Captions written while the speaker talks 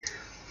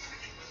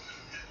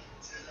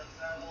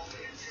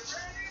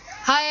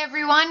Hi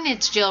everyone,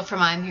 it's Jill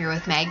from I'm Here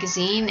With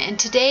Magazine, and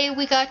today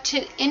we got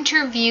to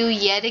interview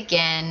yet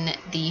again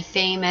the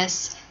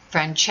famous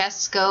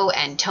Francesco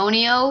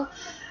Antonio.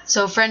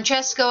 So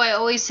Francesco, I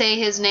always say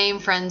his name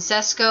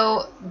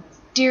Francesco.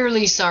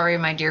 Dearly sorry,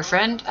 my dear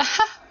friend.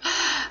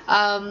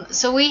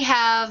 So we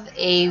have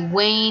a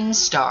Wayne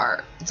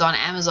Star. It's on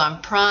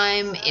Amazon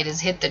Prime. It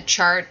has hit the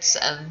charts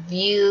of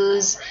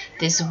views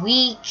this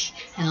week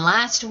and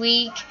last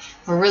week.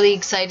 We're really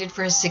excited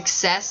for his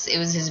success. It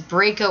was his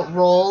breakout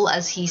role,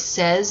 as he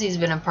says. He's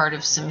been a part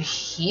of some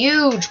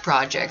huge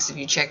projects. If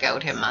you check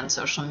out him on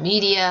social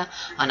media,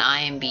 on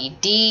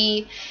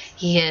IMBD,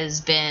 he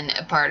has been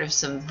a part of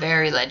some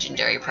very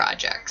legendary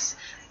projects.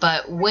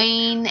 But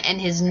Wayne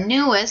and his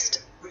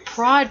newest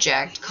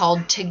project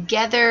called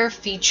Together,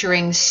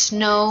 featuring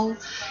Snow,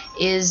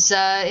 is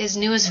his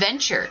newest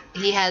venture.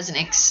 He has an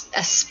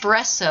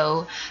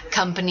espresso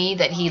company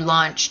that he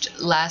launched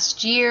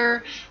last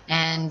year,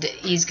 and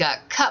he's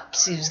got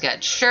cups, he's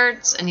got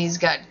shirts, and he's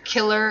got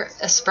killer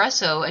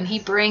espresso, and he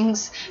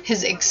brings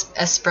his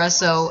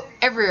espresso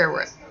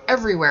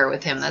everywhere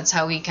with him. That's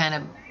how he kind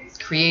of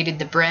created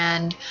the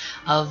brand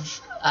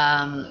of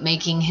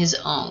making his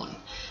own.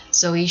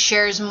 So he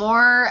shares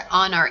more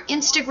on our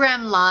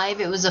Instagram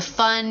Live. It was a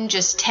fun,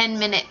 just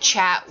 10-minute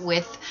chat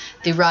with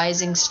the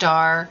rising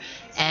star,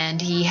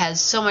 and he has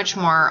so much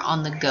more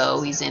on the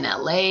go. He's in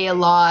LA a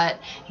lot.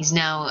 He's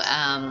now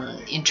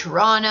in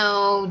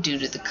Toronto due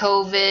to the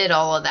COVID,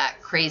 all of that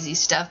crazy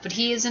stuff, but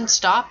he isn't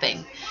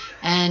stopping.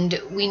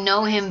 And we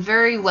know him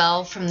very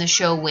well from the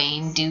show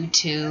Wayne due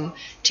to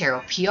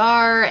Terrell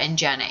PR and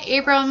Jana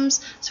Abrams,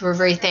 so we're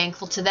very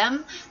thankful to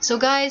them. So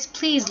guys,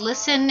 please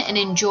listen and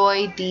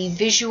enjoy the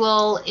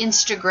visual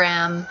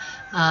Instagram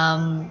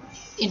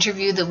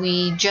interview that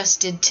we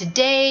just did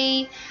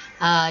today,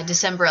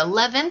 December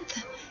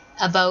 11th,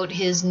 about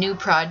his new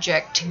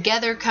project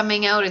Together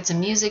coming out. It's a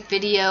music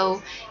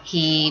video.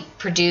 He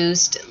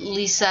produced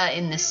Lisa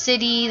in the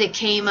City that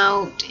came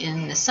out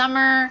in the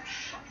summer,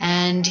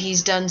 and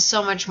he's done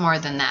so much more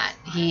than that.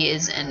 He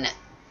is an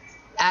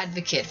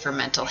advocate for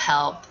mental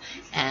health,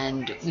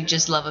 and we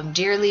just love him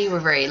dearly. We're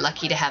very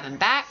lucky to have him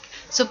back.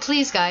 So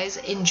please, guys,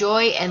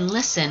 enjoy and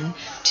listen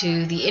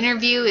to the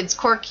interview. It's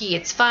quirky,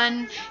 it's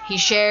fun. He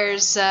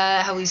shares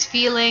how he's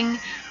feeling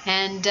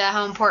and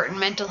how important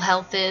mental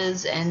health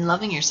is and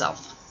loving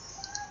yourself.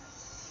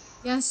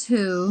 Guess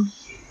who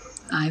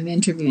I'm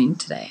interviewing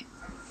today?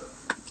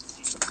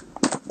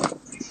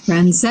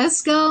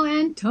 Francesco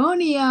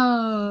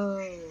Antonio.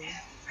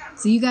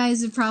 So you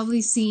guys have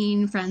probably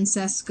seen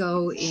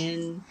Francesco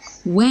in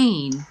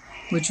Wayne,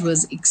 which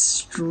was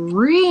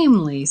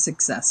extremely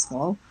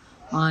successful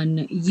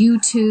on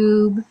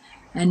YouTube.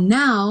 And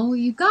now,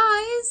 you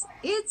guys,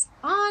 it's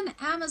on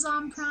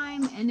Amazon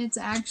Prime, and it's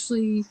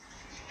actually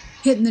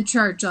hitting the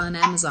charts on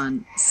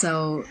Amazon.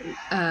 So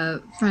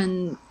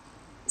Francesco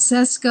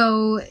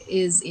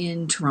is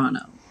in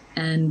Toronto,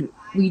 and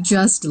we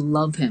just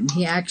love him.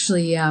 He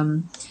actually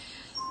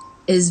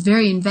is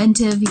very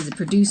inventive. He's a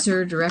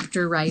producer,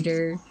 director,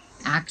 writer,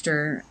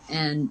 actor,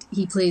 and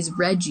he plays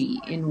Reggie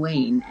in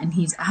Wayne, and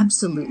he's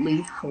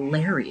absolutely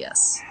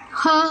hilarious.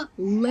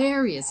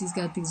 Hilarious. He's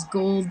got these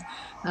gold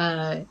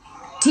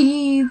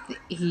teeth.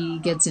 He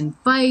gets in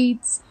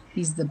fights.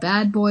 He's the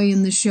bad boy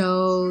in the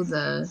show,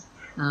 the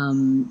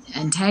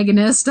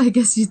antagonist, I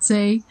guess you'd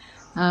say.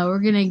 We're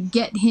gonna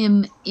get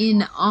him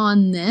in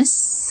on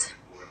this.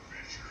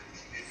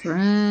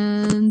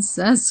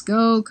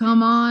 Francesco,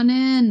 come on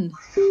in.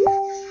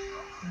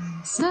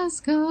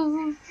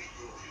 Francesco.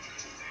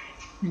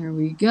 There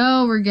we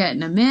go. We're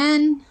getting him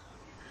in.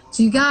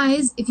 So you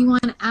guys, if you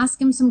want to ask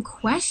him some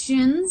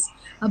questions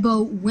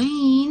about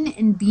Wayne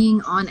and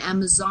being on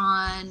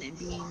Amazon and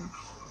being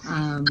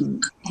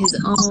his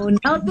own...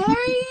 Oh, there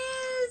he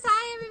is!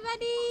 Hi,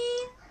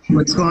 everybody!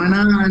 What's going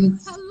on?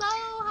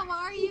 Hello, how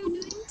are you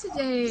doing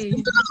today?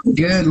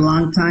 Good,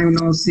 long time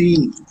no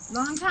see.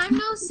 Long time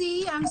no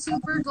see. I'm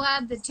super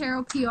glad that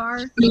Tarot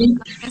PR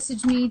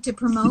messaged me to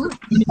promote.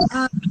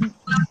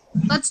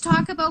 Let's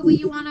talk about what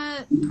you want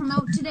to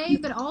promote today,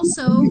 but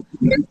also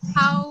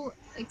how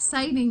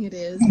exciting it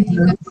is that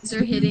you guys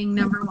are hitting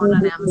 #1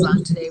 on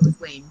Amazon today with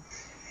Wayne.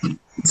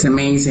 It's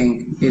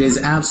amazing. It is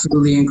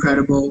absolutely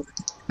incredible.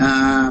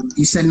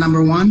 You said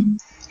 #1?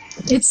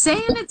 It's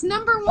saying it's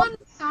 #1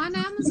 on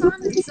Amazon.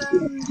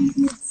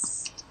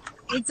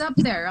 It's up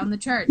there on the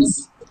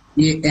charts.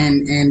 Yeah,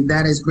 and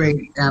that is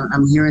great.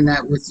 I'm hearing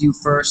that with you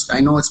first. I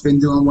know it's been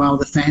doing well.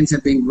 The fans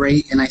have been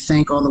great, and I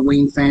thank all the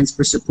Wayne fans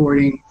for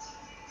supporting.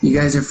 You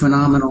guys are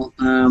phenomenal.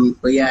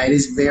 But yeah, it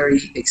is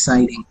very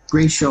exciting.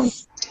 Great show.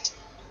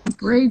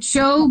 Great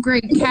show,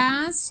 great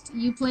cast.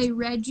 You play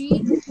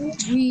Reggie.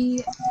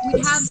 We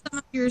have some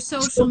of your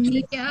social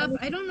media up.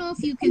 I don't know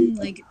if you can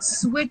like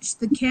switch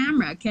the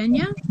camera, can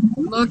you?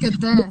 Look at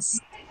this.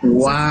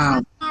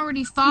 Wow. So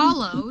already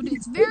followed.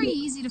 It's very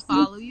easy to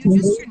follow you.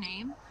 Just your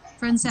name,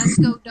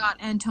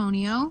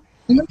 Francesco.Antonio.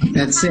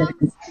 That's it.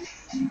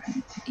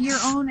 Your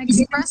own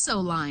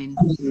espresso line.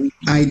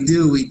 I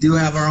do. We do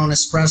have our own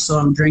espresso.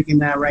 I'm drinking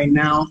that right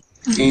now,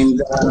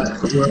 and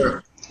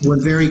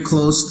we're very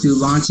close to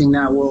launching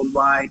that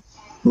worldwide.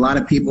 A lot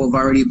of people have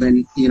already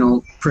been,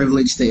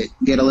 privileged to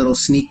get a little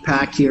sneak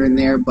pack here and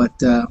there, but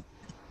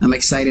I'm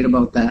excited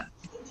about that.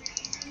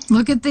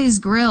 Look at this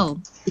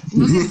grill.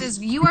 Look at this.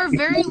 You are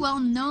very well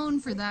known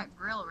for that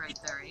grill right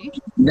there, eh?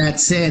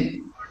 That's it.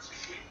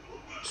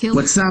 Kill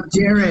What's up,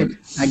 Jared?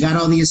 I got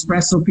all the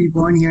espresso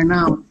people in here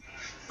now.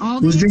 all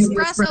the Who's drinking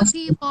espresso espresso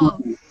people.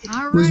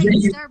 All Who's right,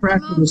 drinking start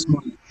espresso this promoting.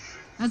 morning?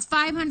 That's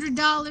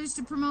 $500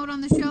 to promote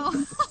on the show.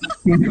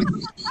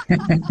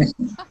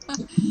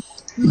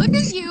 Look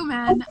at you,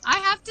 man. I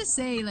have to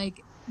say,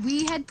 like,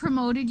 we had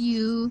promoted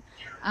you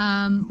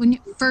when you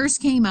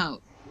first came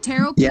out.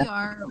 Tarot PR,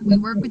 Yeah. we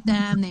work with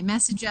them. They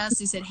message us.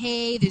 They said,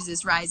 "Hey, there's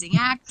this rising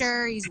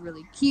actor. He's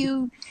really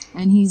cute,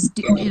 and he's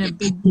in a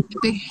big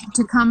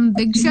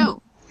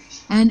show."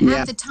 And Yeah.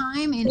 at the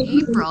time in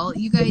April,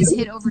 you guys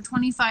hit over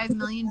 25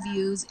 million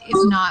views, if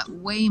not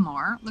way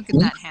more. Look at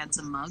that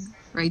handsome mug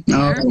right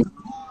there. Oh,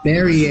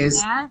 there he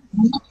is. That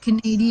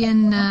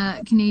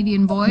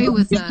Canadian boy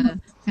with a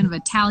kind of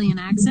Italian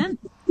accent.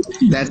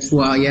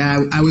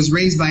 Yeah, I was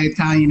raised by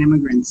Italian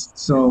immigrants,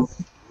 so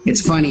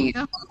it's funny.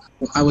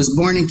 I was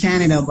born in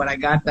Canada, but I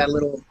got that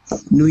little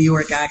New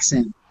York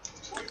accent.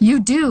 You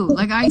do.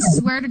 Like, I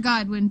swear to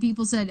God, when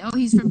people said, "Oh,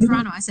 he's from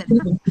Toronto," I said,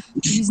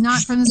 "He's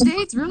not from the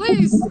States,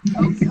 really?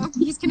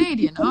 He's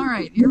Canadian. All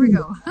right, here we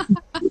go."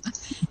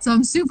 So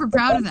I'm super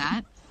proud of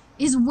that.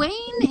 Is Wayne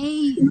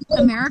a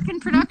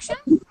American production?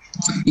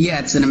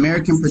 Yeah, it's an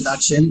American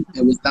production.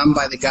 It was done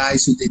by the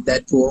guys who did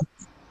Deadpool,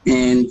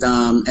 and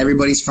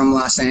everybody's from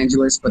Los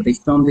Angeles, but they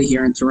filmed it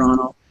here in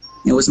Toronto.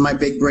 It was my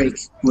big break.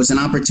 It was an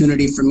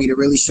opportunity for me to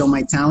really show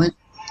my talent,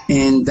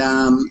 and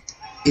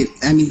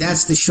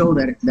that's the show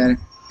that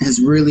has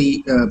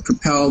really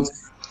propelled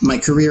my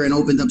career and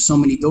opened up so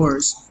many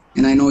doors.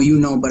 And I know you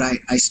know, but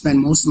I spend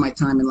most of my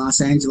time in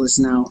Los Angeles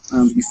now.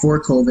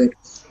 Before COVID,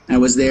 I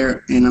was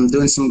there, and I'm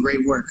doing some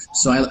great work.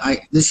 So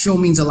this show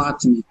means a lot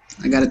to me.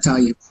 I got to tell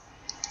you.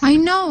 I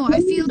know.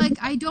 I feel like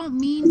I don't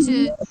mean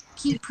to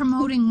keep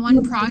promoting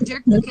one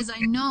project, because I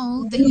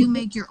know that you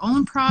make your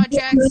own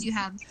projects. You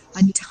have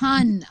a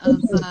ton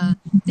of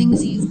things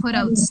that you've put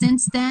out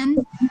since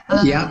then.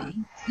 Yeah.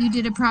 You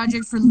did a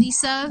project for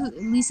Lisa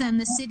in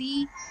the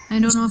City. I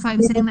don't know if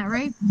I'm saying that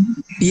right.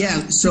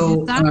 Yeah,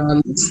 so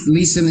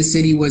Lisa in the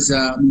City was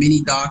a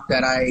mini doc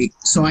that I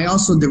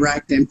also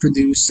direct and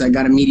produce. I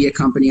got a media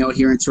company out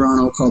here in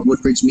Toronto called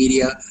Woodbridge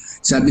Media.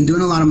 So I've been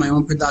doing a lot of my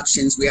own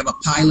productions. We have a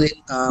pilot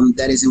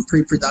that is in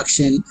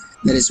pre-production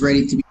that is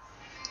ready to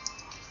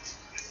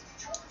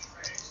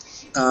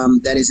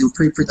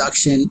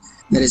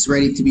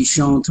be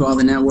shown to all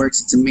the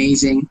networks. It's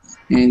amazing.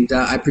 And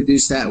I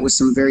produced that with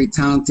some very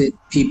talented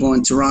people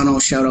in Toronto.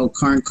 Shout out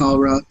Karan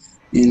Kalra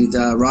and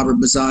Robert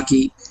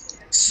Bazaki.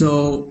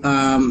 So,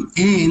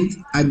 and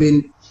I've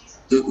been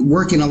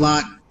working a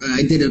lot.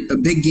 I did a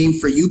big game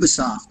for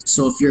Ubisoft.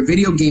 So if you're a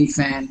video game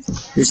fan,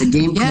 there's a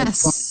game called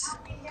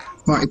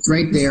it's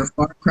right there,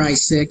 Far Cry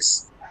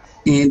 6.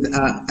 And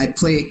I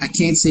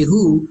can't say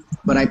who,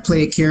 but I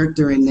play a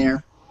character in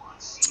there.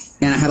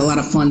 And I had a lot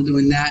of fun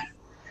doing that.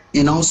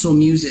 And also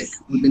music.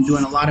 We've been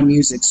doing a lot of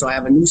music. So I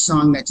have a new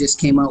song that just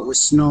came out with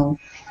Snow,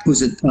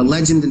 who's a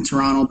legend in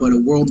Toronto, but a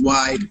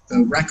worldwide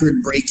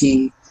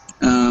record-breaking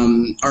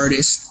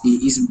artist.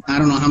 I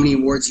don't know how many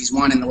awards he's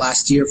won in the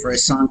last year for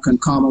his song Con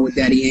Calma with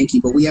Daddy Yankee.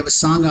 But we have a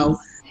song out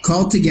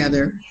called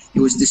Together. It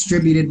was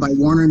distributed by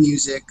Warner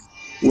Music.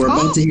 We're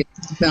about to hit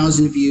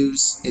 1,000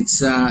 views.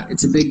 It's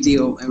a big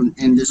deal,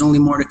 and there's only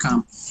more to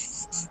come.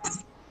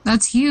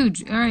 That's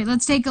huge. All right,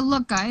 let's take a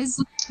look, guys.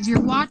 If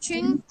you're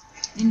watching,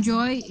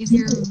 enjoy. If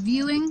you're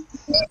viewing,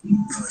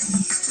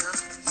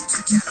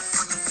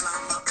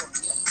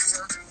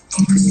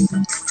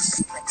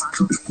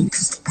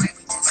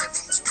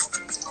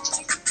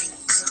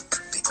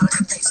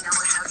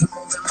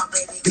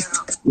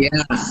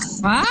 yeah.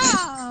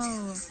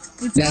 Wow.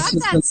 It's got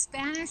that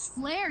Spanish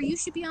flair. You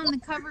should be on the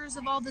covers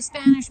of all the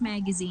Spanish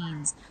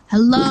magazines.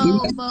 Hello,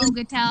 Vogue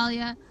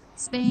Italia,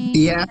 Spain.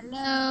 Yeah.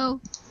 Hello.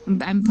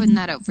 I'm putting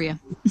that out for you.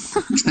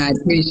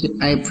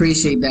 I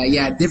appreciate that.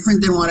 Yeah,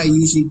 different than what I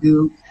usually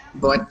do.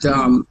 But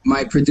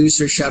my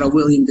producer, shout out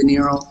William De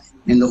Niro,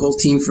 and the whole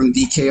team from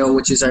DKO,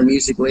 which is our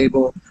music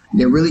label,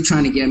 they're really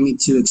trying to get me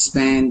to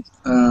expand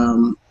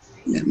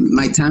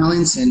my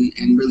talents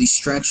and really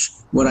stretch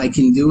what I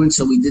can do. And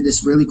so we did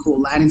this really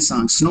cool Latin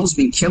song. Snow's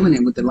been killing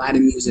it with the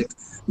Latin music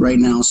right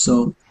now,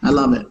 so I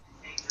love it.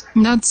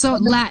 Not so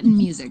Latin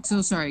music.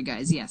 So sorry,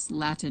 guys. Yes,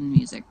 Latin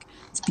music.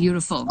 It's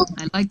beautiful.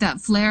 I like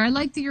that flair. I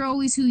like that you're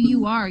always who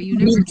you are. You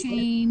never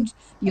change.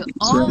 You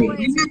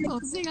always are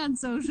posting on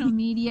social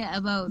media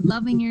about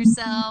loving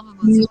yourself,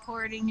 about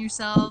supporting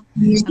yourself,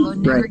 about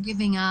never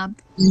giving up.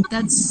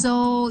 That's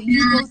so,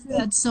 you go through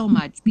that so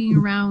much. Being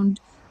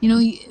around,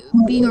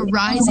 being a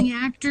rising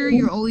actor,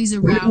 you're always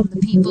around the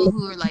people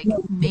who are like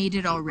made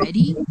it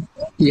already.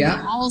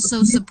 Yeah. You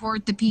also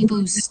support the people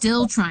who's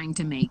still trying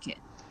to make it.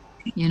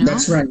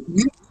 That's right.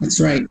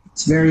 That's right.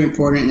 It's very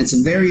important. It's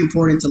very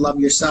important to love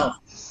yourself.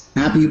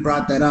 Happy you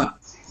brought that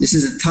up. This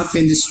is a tough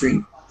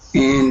industry.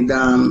 And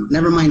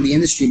never mind the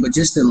industry, but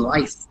just in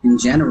life in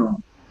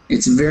general,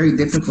 it's very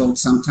difficult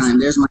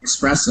sometimes. There's my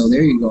espresso.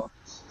 There you go.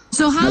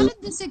 So how did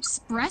this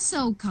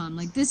espresso come?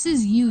 Like, this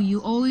is you.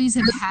 You always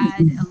have had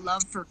a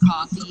love for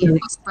coffee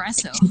and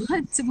espresso.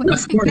 What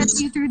Of it gets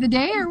course. you through the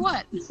day, or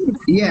what?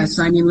 Yes,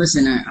 I mean,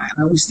 listen, I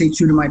always stay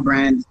true to my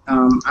brand.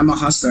 I'm a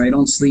hustler. I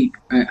don't sleep.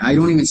 I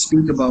don't even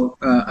speak about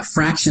a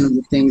fraction of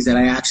the things that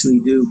I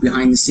actually do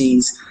behind the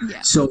scenes. Yeah.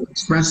 So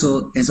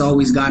espresso has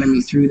always gotten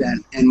me through that.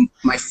 And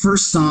my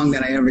first song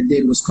that I ever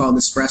did was called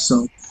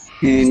Espresso,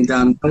 and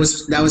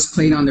that was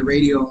played on the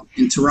radio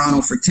in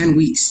Toronto for 10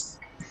 weeks.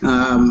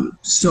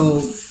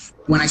 So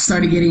when I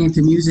started getting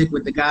into music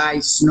with the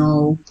guys,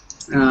 Snow,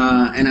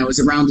 and I was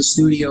around the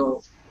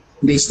studio,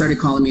 they started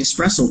calling me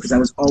Espresso because I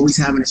was always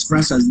having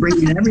espresso. I was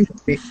bringing it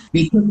everywhere.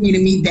 They took me to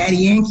meet Daddy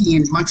Yankee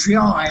in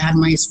Montreal. I had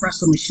my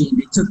espresso machine.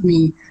 They took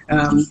me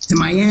to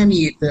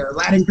Miami at the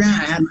Latin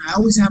Grand. I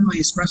always have my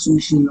espresso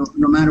machine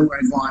no matter where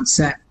I go on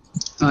set.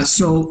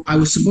 So I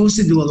was supposed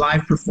to do a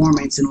live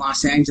performance in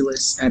Los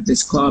Angeles at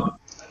this club.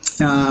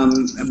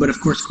 But of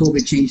course,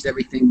 COVID changed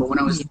everything. But when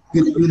I was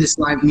going to do this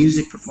live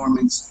music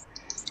performance,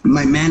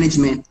 my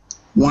management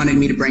wanted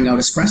me to bring out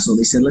espresso.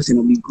 They said, listen,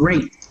 it'll be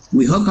great.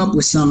 We hook up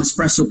with some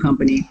espresso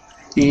company,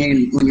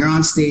 and when you're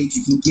on stage,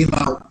 you can give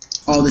out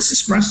all this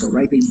espresso,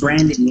 right? They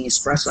branded me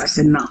espresso. I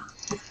said, no,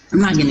 I'm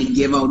not going to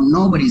give out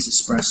nobody's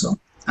espresso.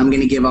 I'm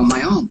going to give out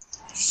my own.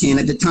 And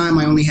at the time,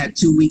 I only had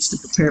 2 weeks to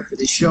prepare for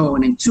this show.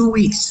 And in 2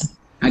 weeks,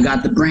 I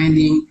got the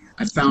branding.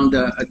 I found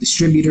a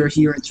distributor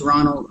here in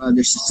Toronto.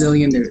 They're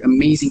Sicilian. They're an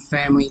amazing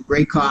family,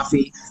 great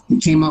coffee. We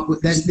came up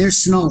with their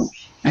Snow.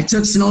 I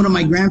took Snow to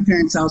my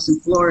grandparents' house in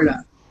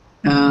Florida.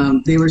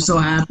 They were so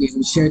happy.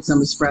 We shared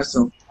some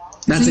espresso.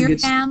 That's So a your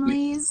good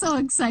family is so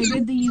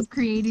excited that you've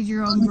created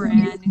your own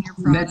brand and your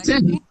product. That's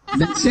it.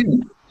 That's it.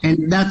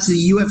 And that's a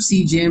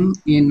UFC gym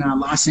in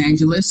Los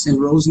Angeles in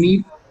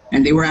Rosemead.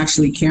 And they were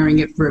actually carrying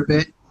it for a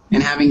bit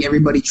and having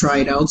everybody try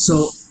it out.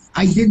 So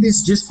I did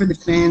this just for the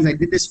fans. I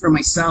did this for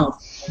myself,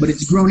 but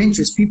it's grown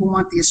interest. People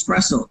want the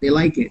espresso. They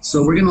like it.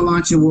 So we're going to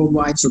launch it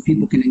worldwide so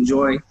people can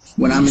enjoy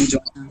what I'm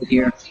enjoying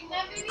here.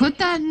 Put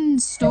that in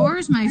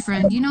stores, my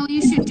friend. You know what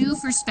you should do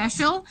for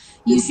special?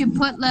 You should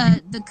put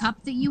the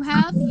cup that you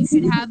have, you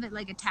should have it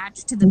like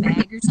attached to the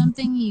bag or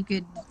something. You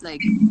could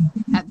like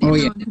have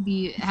everyone could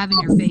be having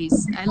your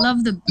face. I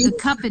love the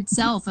cup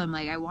itself. I'm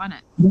like, I want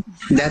it.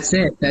 That's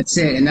it. That's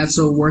it. And that's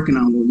what we're working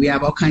on. We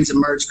have all kinds of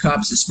merch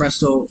cups,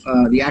 espresso,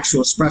 the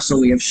actual espresso.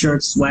 We have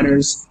shirts,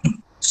 sweaters.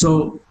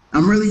 So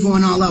I'm really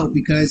going all out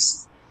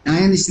because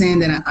I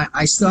understand that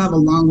I still have a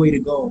long way to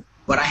go,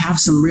 but I have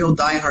some real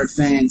diehard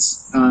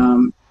fans,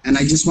 and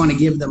I just want to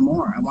give them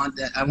more. I want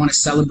to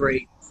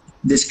celebrate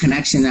this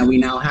connection that we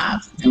now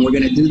have, and we're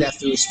going to do that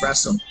through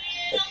espresso.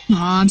 Oh,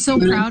 I'm so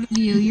proud of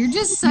you. You're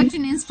just such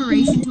an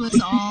inspiration to us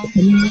all.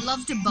 I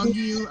love to bug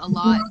you a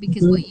lot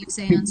because what you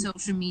say on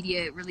social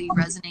media, it really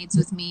resonates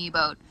with me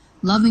about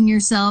loving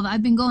yourself.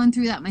 I've been going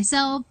through that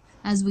myself,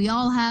 as we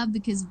all have,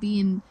 because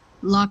being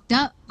locked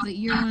up, but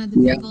you're one of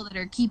the people that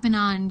are keeping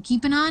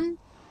on.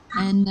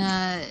 And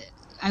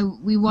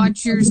we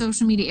watch your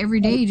social media every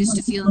day just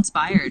to feel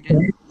inspired.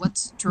 And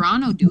what's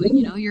Toronto doing?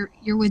 You know,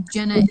 you're with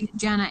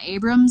Jana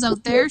Abrams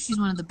out there. She's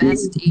one of the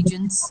best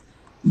agents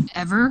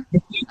ever.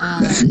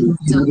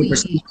 So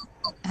we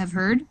have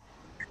heard,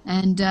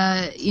 and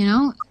you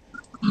know,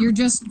 you're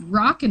just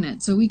rocking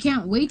it. So we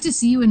can't wait to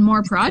see you in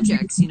more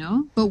projects. You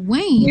know, but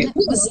Wayne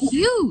was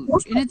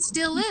huge, and it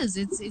still is.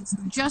 It's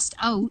just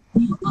out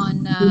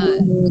on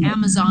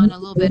Amazon a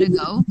little bit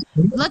ago.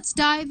 Let's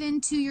dive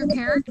into your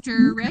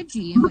character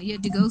Reggie and what you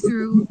had to go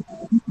through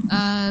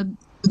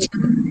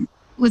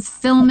with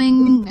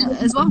filming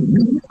as well.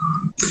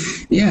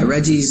 Yeah,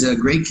 Reggie's a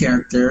great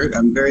character.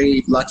 I'm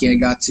very lucky I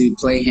got to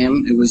play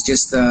him. It was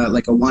just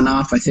like a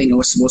one-off. I think I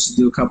was supposed to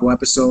do a couple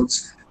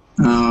episodes.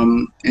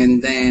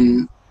 And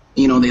then,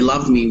 you know, they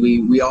loved me.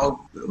 We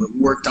all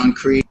worked on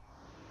creating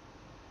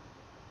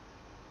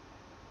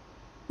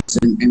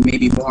and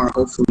maybe more,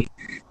 hopefully.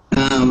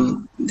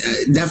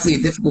 Definitely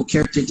a difficult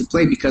character to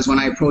play because when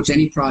I approach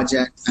any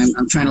project,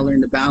 I'm trying to learn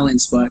the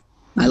balance, but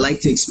I like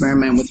to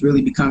experiment with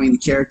really becoming the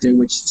character,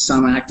 which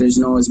some actors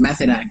know as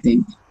method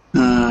acting.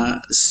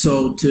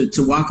 So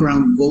to walk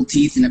around with gold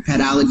teeth and a pet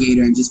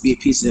alligator and just be a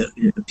piece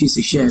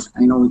of shit.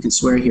 I know we can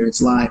swear here;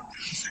 it's live.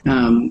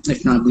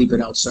 If not, bleep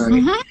it out.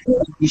 Sorry.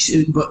 You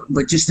should,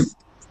 but just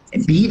to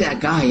be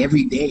that guy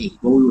every day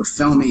while we were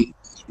filming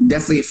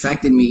definitely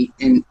affected me.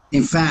 And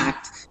in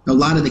fact, a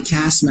lot of the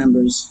cast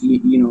members,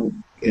 you know,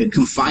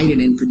 confided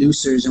in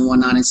producers and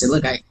whatnot and said,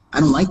 "Look, I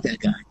don't like that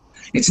guy.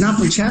 It's not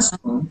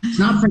Francesco. It's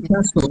not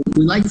Francesco.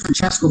 We like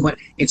Francesco, but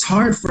it's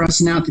hard for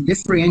us now to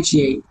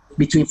differentiate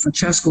between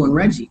Francesco and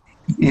Reggie."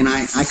 And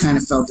I kind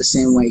of felt the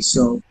same way.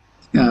 So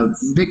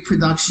big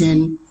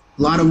production,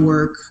 a lot of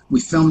work. We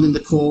filmed in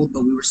the cold,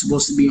 but we were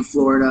supposed to be in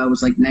Florida. It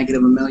was like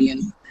 -1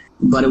 million,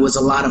 but it was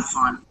a lot of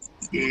fun.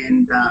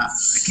 And I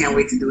can't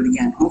wait to do it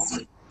again,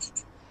 hopefully.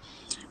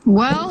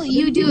 Well,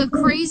 you do a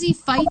crazy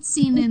fight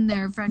scene in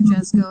there,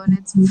 Francesco, and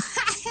it's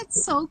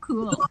it's so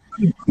cool.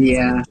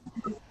 Yeah.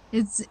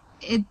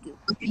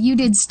 you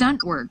did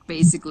stunt work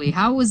basically.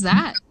 How was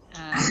that?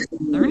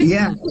 Learning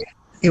Yeah, that?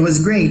 it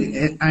was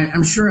great.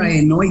 I'm sure I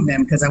annoyed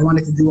them because I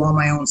wanted to do all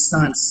my own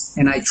stunts,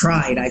 and I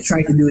tried. I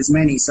tried to do as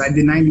many, so I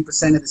did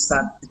 90% of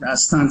the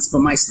stunts. But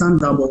my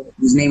stunt double,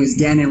 whose name is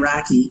Gannon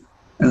Raki,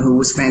 who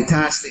was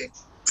fantastic.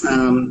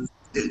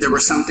 There were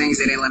some things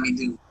they didn't let me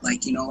do,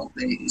 like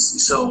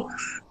so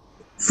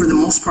for the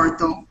most part,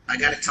 though, I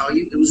got to tell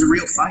you, it was a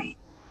real fight.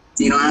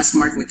 Ask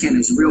Mark McKenna. It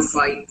was a real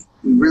fight.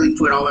 We really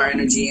put all our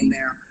energy in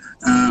there.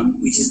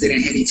 We just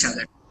didn't hit each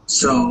other.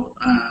 So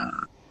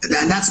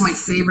that's my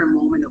favorite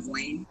moment of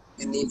Wayne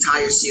in the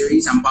entire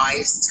series. I'm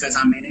biased. It's because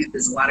I'm in it.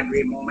 There's a lot of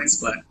great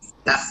moments, but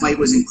that fight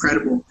was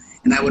incredible.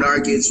 And I would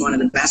argue it's one of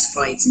the best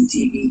fights in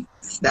TV.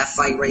 That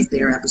fight right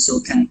there,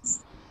 episode 10.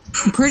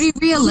 Pretty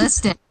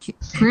realistic.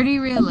 Pretty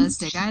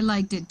realistic. I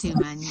liked it too,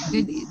 man.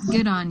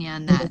 Good on you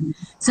on that.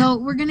 So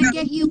we're gonna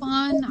get you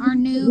on our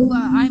new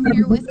I'm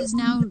Here With is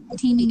now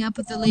teaming up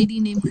with a lady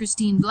named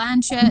Christine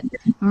Blanchett.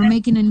 And we're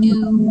making a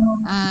new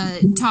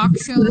talk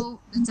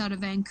show that's out of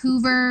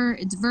Vancouver.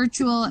 It's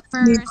virtual at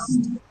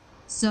first.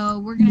 So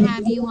we're gonna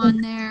have you on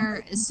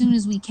there as soon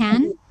as we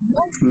can.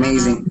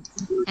 Amazing.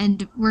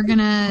 And we're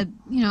gonna,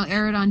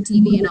 air it on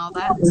TV and all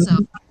that.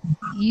 So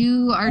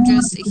you are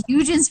just a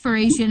huge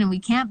inspiration, and we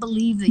can't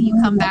believe that you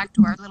come back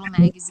to our little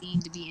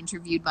magazine to be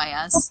interviewed by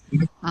us.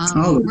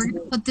 We're going to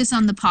put this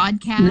on the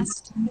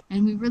podcast,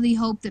 and we really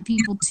hope that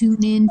people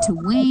tune in to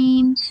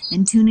Wayne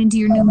and tune into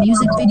your new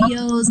music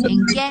videos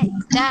and get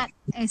that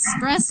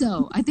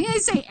espresso. I think I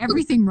say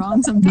everything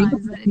wrong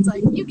sometimes, but it's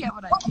like, you get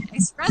what I mean.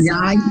 Espresso,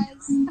 Yeah,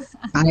 guys.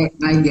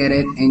 I get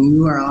it, and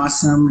you are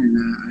awesome, and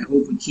I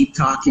hope we keep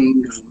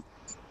talking.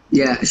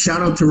 Yeah,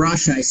 shout out to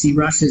Russia. I see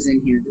Russia's in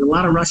here. There's a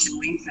lot of Russian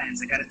Wayne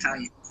fans, I got to tell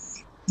you.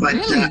 But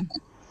Really?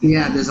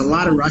 yeah, there's a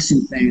lot of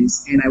Russian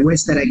fans, and I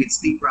wish that I could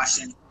speak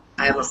Russian.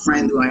 I have a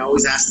friend who I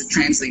always ask to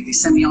translate. They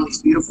send me all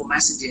these beautiful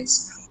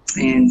messages,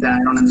 and I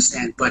don't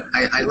understand. But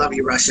I love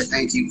you, Russia.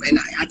 Thank you. And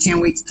I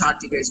can't wait to talk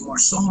to you guys more.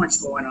 So much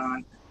going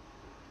on.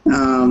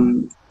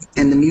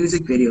 And the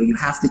music video, you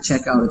have to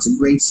check out. It's a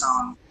great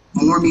song.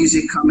 More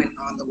music coming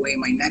on the way.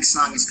 My next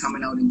song is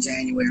coming out in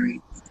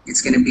January.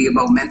 It's going to be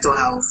about mental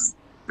health.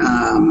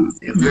 A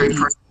very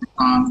personal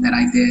song that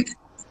I did,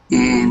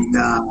 and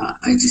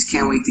I just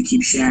can't wait to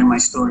keep sharing my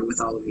story with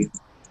all of you.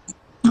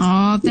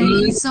 Oh, thank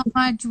you so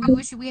much. We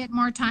wish we had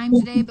more time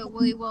today, but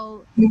we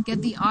will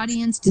get the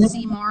audience to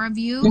see more of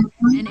you.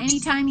 And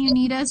anytime you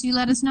need us, you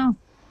let us know.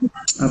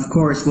 Of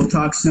course, we'll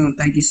talk soon.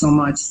 Thank you so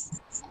much.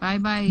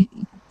 Bye-bye.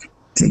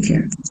 Take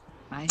care.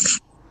 Bye.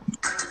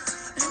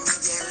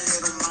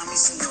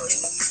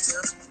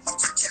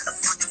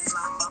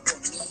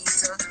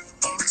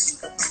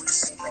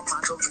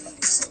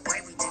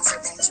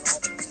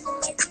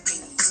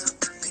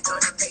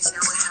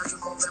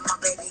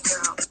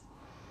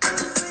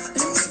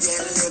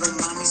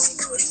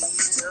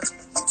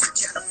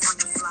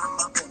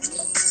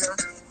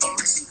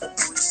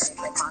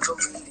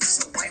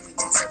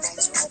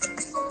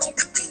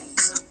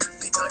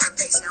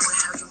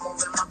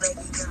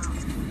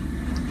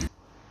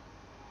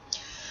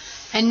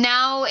 And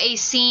now a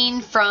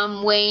scene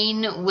from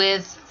Wayne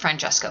with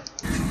Francesco. What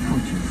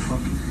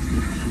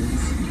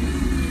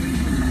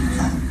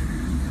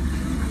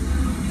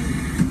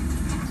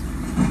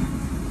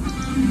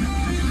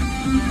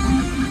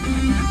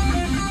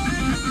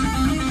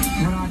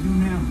I do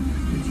now?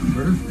 It's your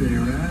birthday,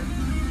 right?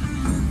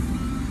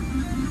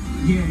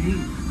 Yeah, it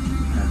is.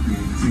 Happy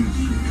 18th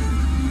shit.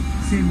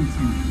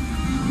 17.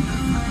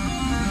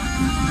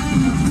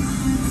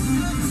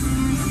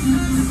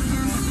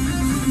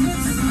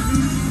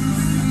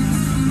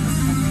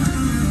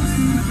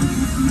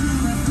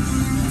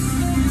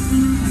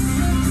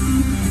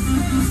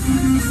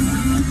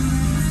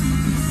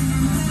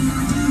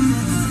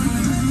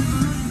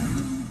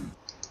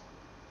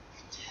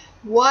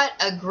 What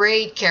a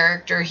great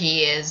character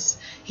he is.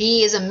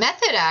 He is a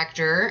method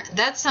actor.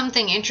 That's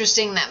something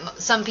interesting that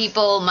some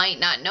people might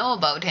not know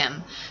about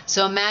him.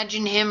 So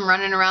imagine him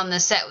running around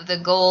the set with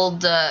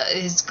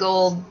his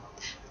gold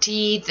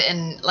teeth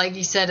and, like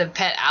you said, a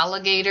pet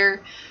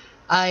alligator.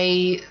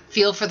 I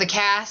feel for the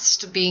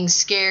cast being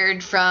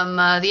scared from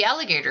the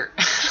alligator.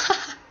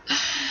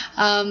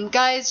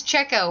 Guys,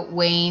 check out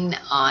Wayne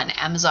on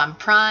Amazon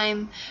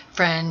Prime.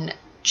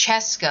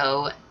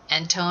 Francesco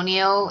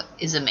Antonio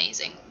is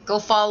amazing. Go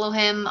follow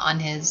him on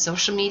his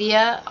social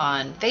media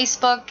on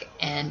Facebook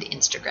and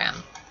Instagram.